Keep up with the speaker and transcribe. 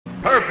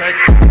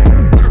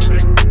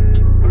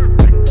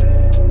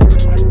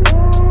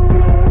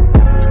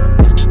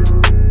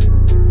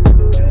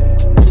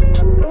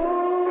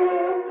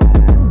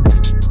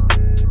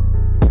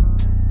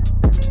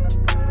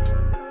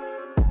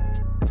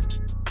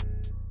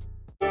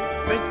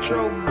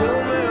Metro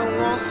booming,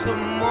 want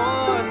some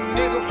more,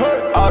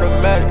 nigga.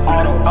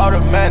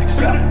 Automatics,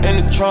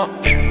 in the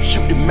trunk.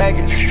 Shoot the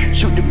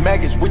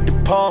maggots with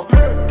the pump.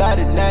 Thought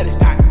it natty,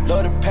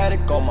 love the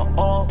paddock on my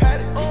arm. He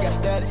got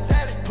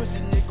static,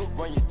 pussy nigga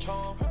run your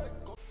charm.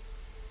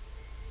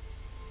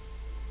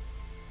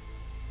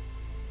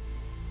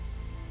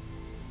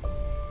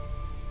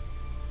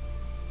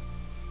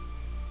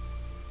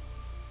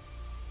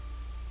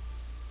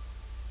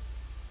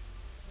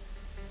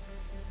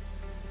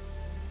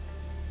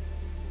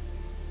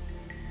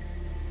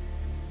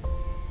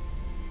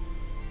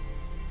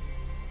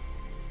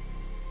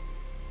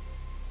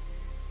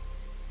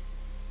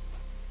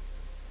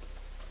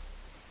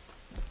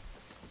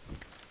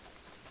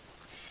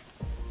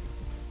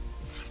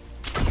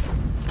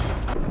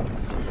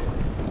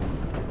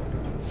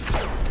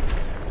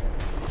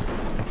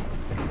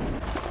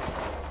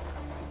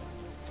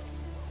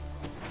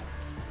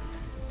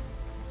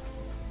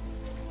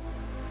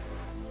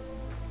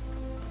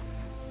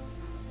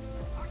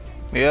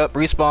 Yep,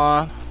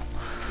 respawn,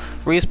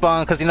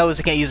 because he knows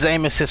he can't use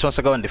aim assist once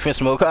I go in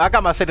defensive mode. I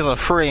got my settings on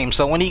free aim,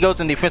 so when he goes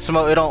in defensive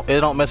mode, it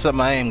don't mess up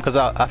my aim because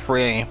I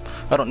free aim.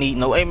 I don't need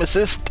no aim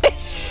assist.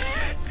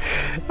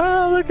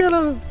 Oh, look at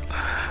him.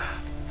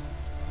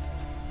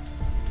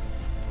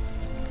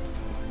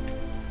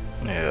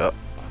 Yep.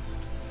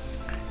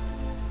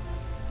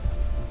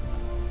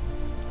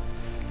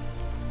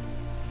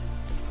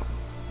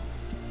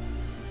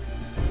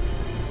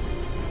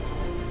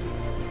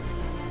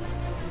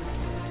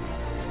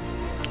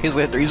 He's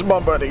gonna hit the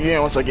respawn button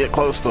again once I get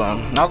close to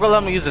him. I'll go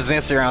let him use his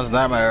instant rounds and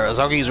diamond arrows.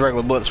 I'll use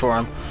regular bullets for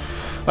him.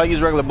 I'll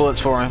use regular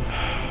bullets for him.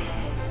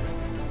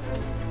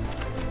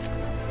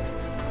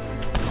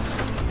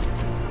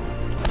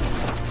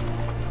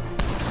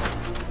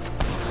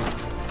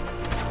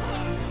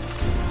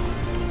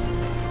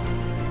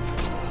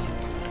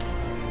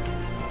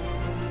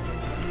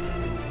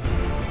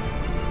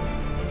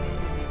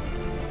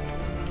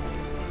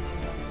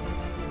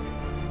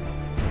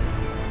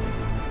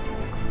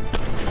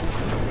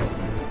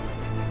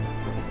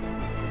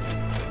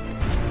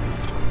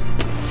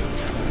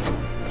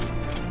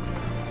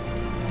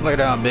 Lay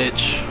down,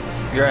 bitch.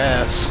 Your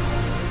ass.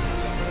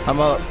 I'm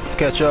up.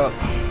 Catch up.